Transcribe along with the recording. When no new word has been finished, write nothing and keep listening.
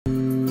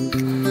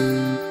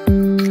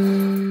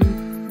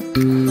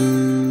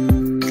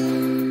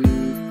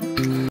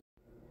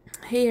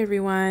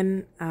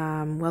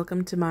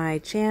welcome to my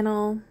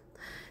channel.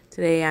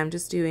 Today I'm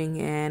just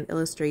doing an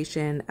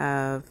illustration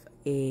of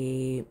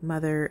a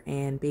mother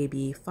and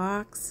baby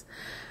fox.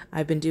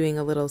 I've been doing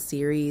a little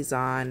series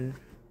on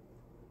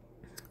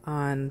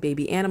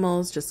baby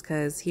animals just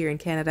because here in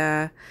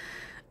Canada,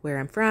 where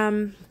I'm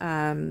from,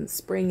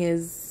 spring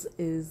is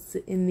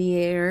in the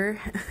air.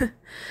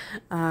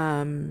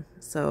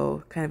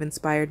 So kind of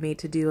inspired me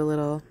to do a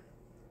little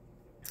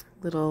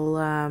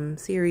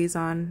series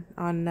on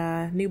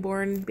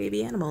newborn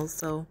baby animals.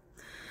 So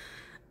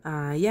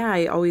yeah,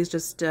 I always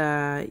just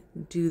do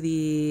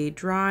the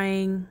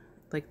drawing,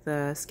 like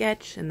the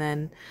sketch, and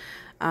then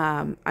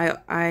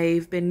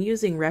I've been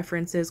using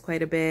references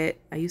quite a bit.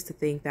 I used to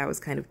think that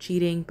was kind of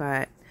cheating,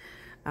 but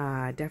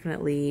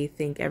definitely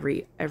think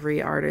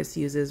every artist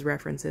uses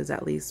references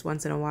at least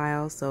once in a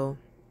while, so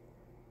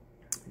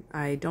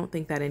I don't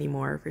think that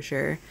anymore for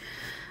sure.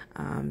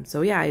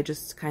 So yeah, I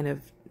just kind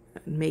of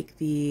make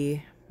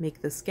the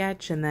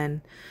sketch, and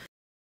then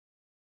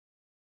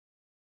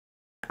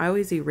I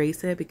always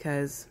erase it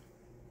because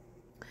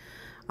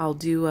I'll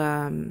do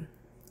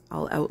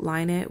I'll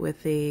outline it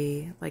with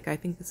a, like, I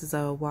think this is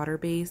a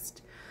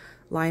water-based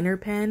liner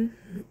pen.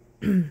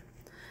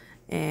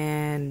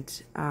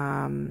 And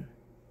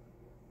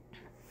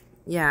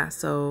yeah,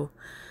 so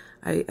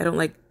I don't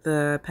like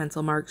the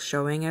pencil marks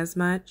showing as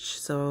much,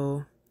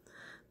 so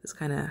this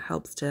kind of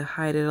helps to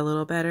hide it a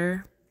little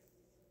better.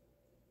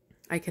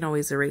 I can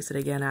always erase it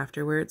again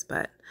afterwards,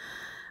 but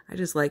I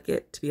just like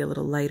it to be a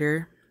little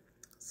lighter.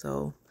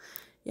 So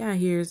yeah,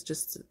 here's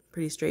just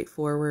pretty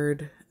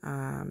straightforward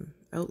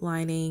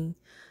outlining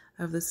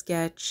of the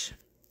sketch.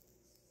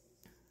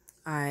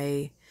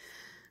 I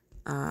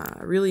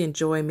really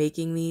enjoy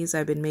making these.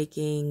 I've been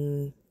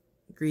making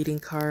greeting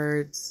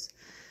cards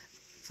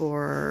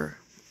for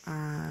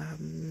I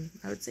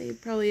would say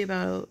probably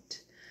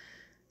about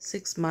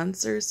 6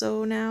 months or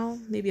so now,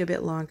 maybe a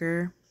bit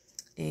longer.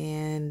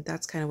 And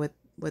that's kind of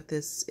what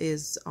this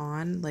is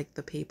on. Like,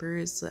 the paper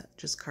is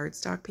just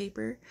cardstock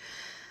paper.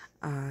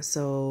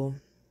 So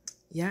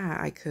yeah,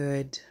 I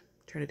could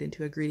turn it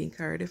into a greeting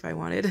card if I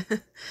wanted.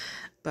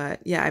 But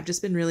yeah, I've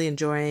just been really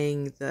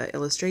enjoying the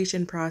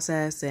illustration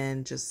process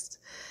and just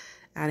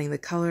adding the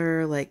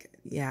color. Like,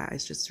 yeah,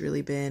 it's just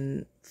really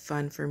been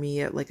fun for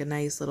me, like a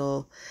nice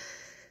little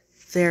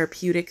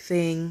therapeutic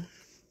thing.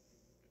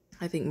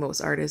 I think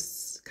most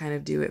artists kind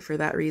of do it for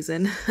that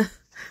reason.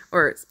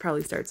 Or it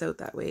probably starts out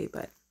that way,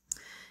 but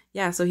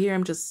yeah, so here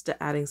I'm just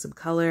adding some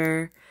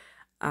color.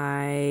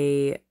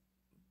 These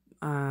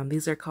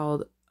are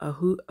called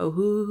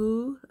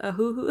Ohuhu.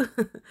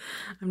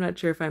 I'm not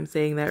sure if I'm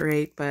saying that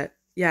right, but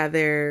yeah,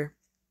 they're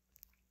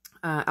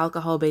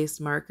alcohol-based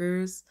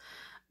markers,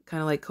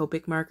 kind of like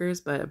Copic markers,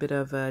 but a bit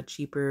of a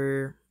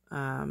cheaper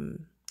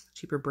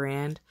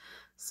brand.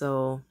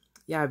 So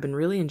yeah, I've been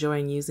really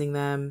enjoying using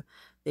them.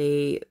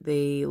 They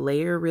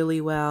layer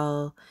really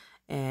well,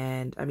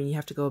 and I mean, you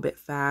have to go a bit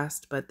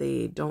fast, but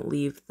they don't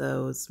leave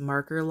those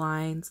marker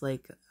lines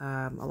like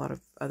a lot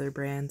of other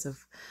brands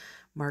of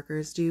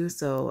markers do.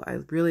 So I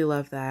really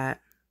love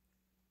that.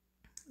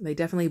 They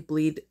definitely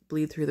bleed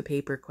through the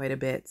paper quite a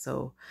bit,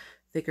 so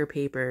thicker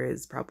paper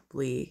is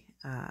probably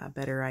a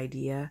better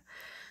idea.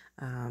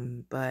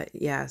 But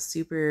yeah,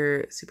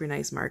 super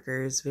nice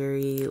markers,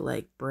 very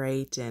like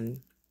bright.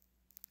 And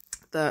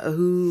the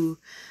Ohuhu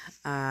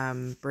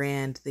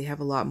brand, they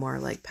have a lot more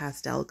like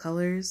pastel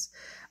colors.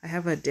 I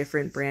have a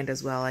different brand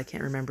as well. I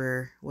can't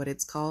remember what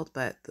it's called,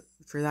 but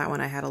for that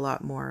one I had a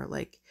lot more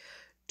like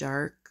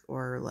dark,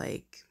 or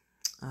like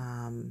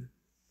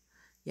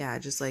yeah,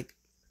 just like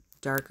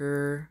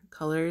darker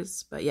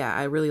colors. But yeah,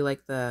 I really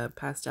like the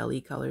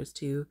pastel-y colors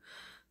too.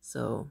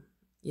 So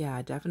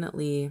yeah,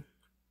 definitely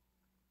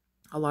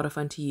a lot of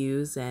fun to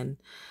use. And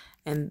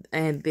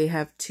they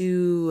have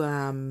two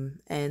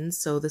ends.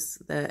 So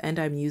the end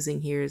I'm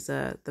using here is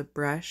the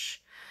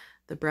brush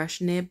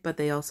nib, but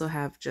they also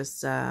have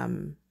just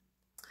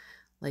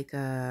like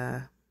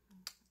a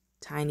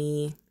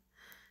tiny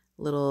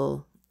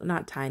little,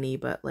 not tiny,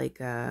 but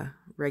like a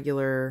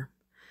regular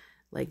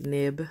like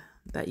nib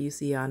that you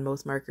see on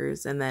most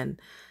markers. And then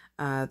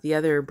the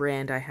other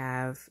brand I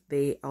have,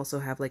 they also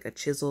have like a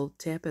chisel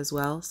tip as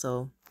well.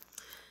 So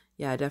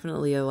yeah,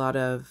 definitely a lot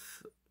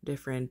of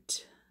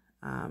different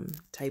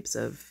types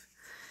of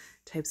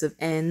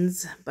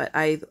ends, but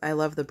I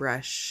love the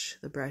brush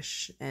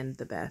end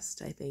the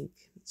best. I think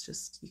it's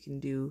just, you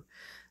can do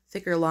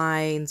thicker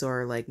lines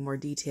or like more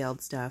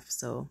detailed stuff.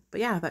 So,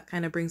 but yeah, that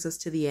kind of brings us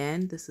to the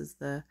end. This is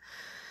the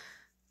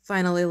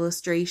final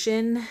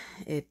illustration.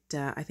 I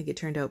think it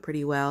turned out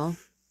pretty well.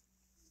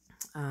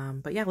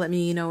 But yeah, let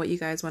me know what you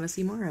guys want to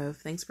see more of.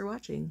 Thanks for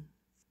watching.